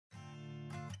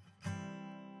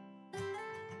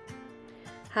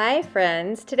Hi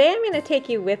friends, today I'm going to take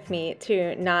you with me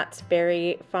to Knott's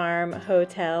Berry Farm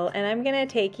Hotel, and I'm going to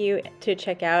take you to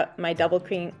check out my double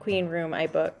queen room I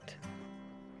booked.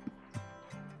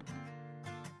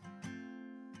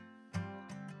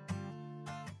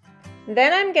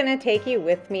 Then I'm going to take you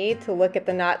with me to look at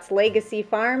the Knott's Legacy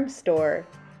Farm store.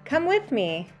 Come with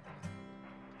me.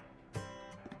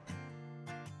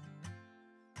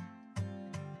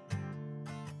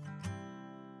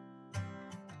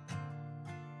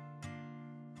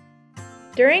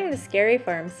 During the Scary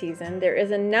Farm season, there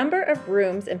is a number of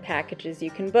rooms and packages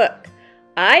you can book.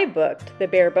 I booked the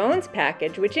Bare Bones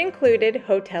package, which included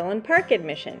hotel and park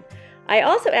admission. I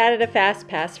also added a fast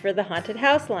pass for the haunted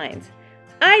house lines.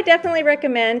 I definitely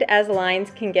recommend, as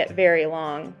lines can get very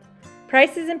long.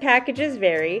 Prices and packages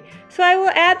vary, so I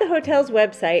will add the hotel's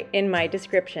website in my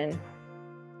description.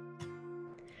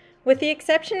 With the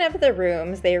exception of the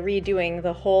rooms, they are redoing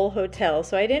the whole hotel,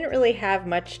 so I didn't really have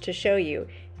much to show you.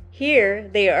 Here,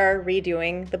 they are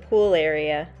redoing the pool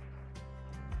area.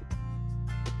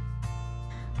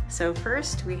 So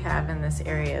first we have in this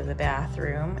area the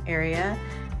bathroom area,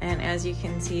 and as you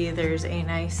can see there's a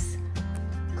nice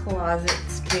closet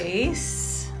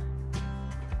space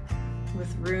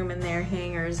with room in there,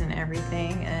 hangers and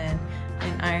everything, and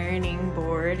an ironing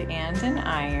board and an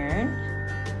iron,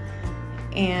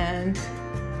 and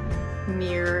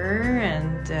mirror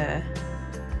and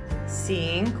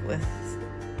sink with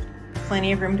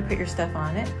plenty of room to put your stuff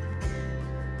on it.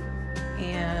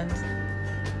 And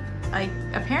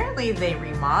apparently they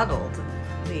remodeled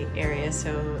the area,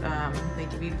 so they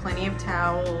give you plenty of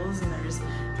towels, and there's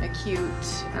a cute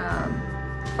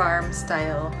farm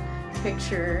style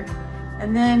picture.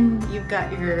 And then you've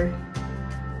got your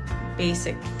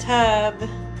basic tub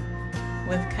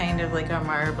with kind of like a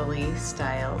marbly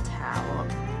style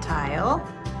tile.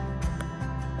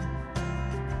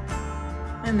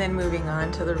 And then moving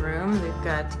on to the room, we've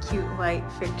got cute light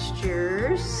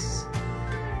fixtures,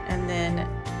 and then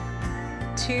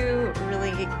two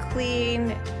really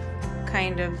clean,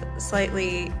 kind of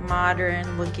slightly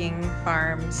modern looking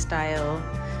farm style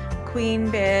queen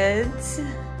beds,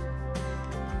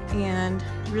 and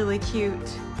really cute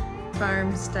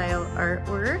farm style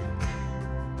artwork.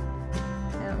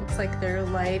 And it looks like their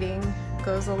lighting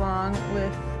goes along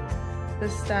with the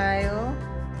style.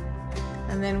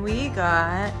 And then we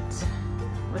got,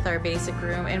 with our basic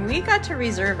room, and we got to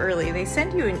reserve early. They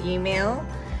send you an email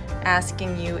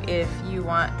asking you if you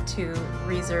want to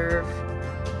reserve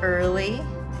early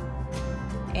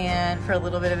and for a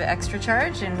little bit of extra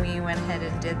charge, and we went ahead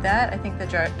and did that. I think the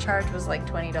charge was like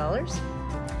 $20.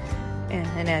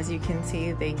 And as you can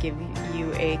see, they give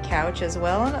you a couch as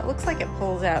well, and it looks like it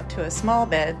pulls out to a small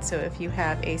bed, so if you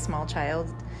have a small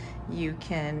child, you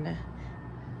can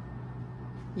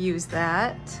use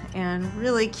that. And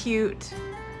really cute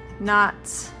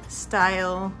Knott's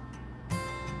style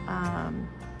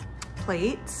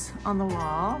plates on the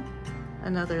wall,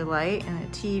 another light and a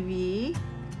TV,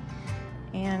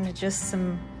 and just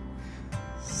some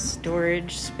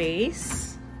storage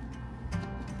space.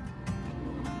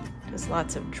 Just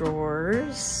lots of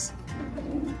drawers,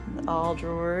 all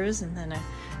drawers, and then a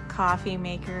coffee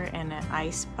maker and an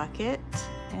ice bucket,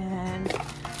 and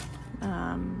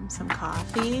some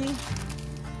coffee,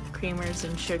 creamers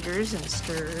and sugars and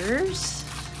stirrers,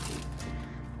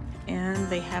 and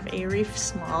they have a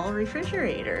small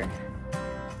refrigerator.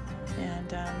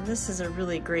 And this is a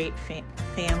really great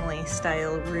family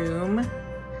style room.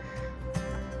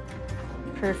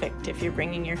 Perfect if you're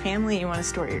bringing your family and you want to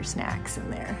store your snacks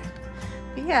in there.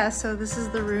 But yeah, so this is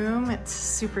the room. It's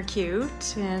super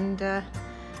cute, and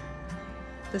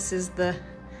this is the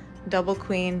double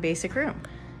queen basic room.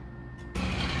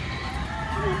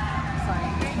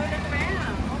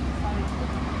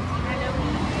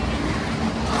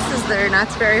 This is their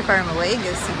Knott's Berry Farm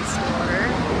Legacy store.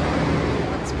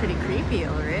 Looks pretty creepy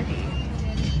already.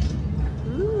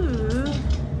 Ooh.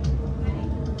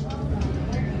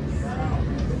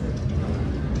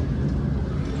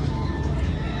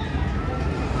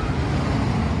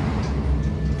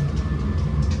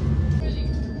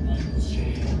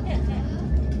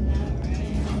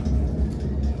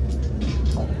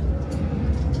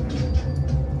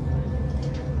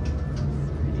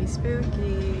 Pretty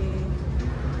spooky.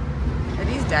 Are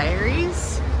these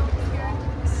diaries?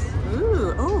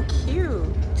 Ooh, oh,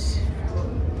 cute.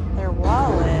 They're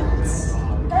wallets.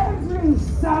 Every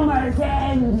summer's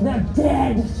end, the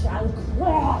dead shall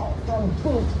crawl from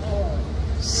boot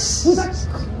hills. With a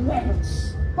quench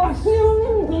for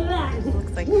human blood.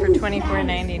 Looks like for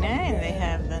 $24.99 they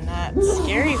have the Knott's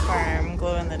Scary Farm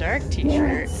glow-in-the-dark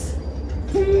t-shirt.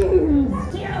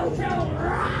 Dreams do shall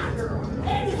rot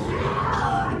in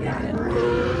hell again.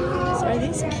 Are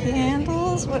these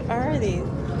candles? What are these?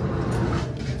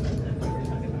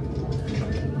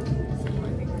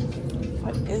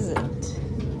 What is it?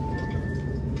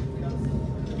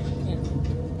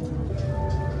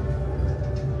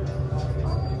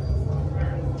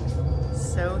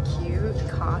 So cute.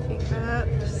 Coffee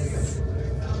cups.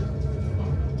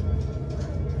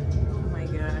 Oh my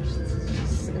gosh, this is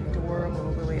just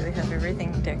adorable the way they have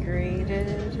everything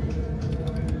decorated.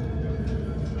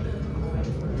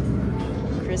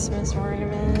 Christmas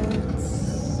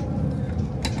ornaments.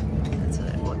 That's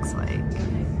what it looks like.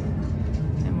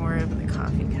 And more of the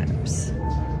coffee cups.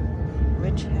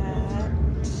 Witch hat.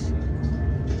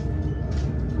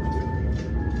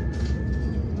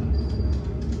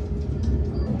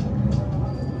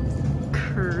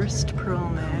 Cursed pearl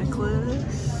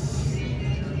necklace.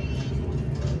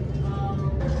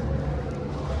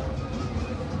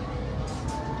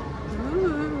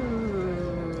 Ooh,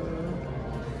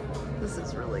 this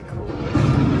is really cool.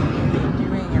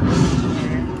 Doing everything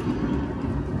here.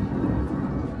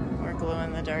 More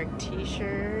glow-in-the-dark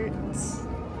t-shirts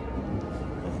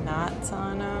with knots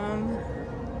on them.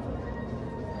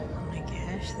 Oh my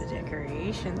gosh, the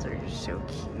decorations are just so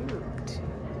cute.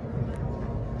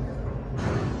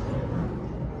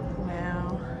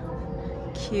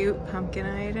 Cute pumpkin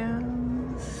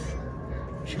items,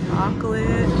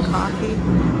 chocolate, coffee,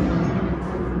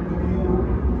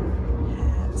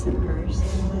 hats and purses,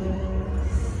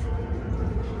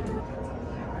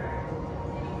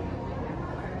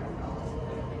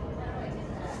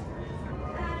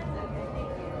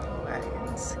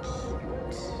 wagons, cute.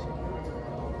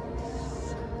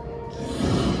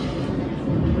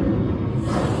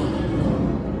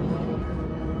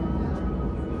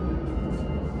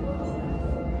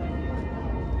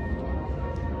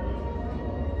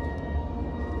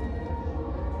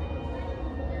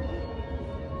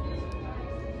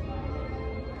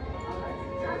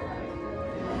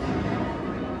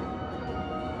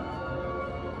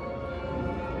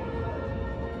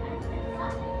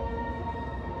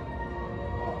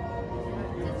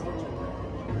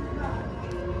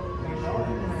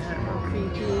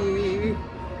 Creepy.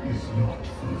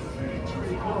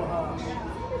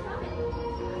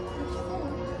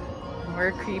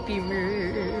 More creepy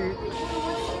merch.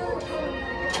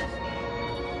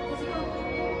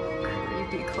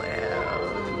 Creepy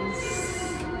clouds.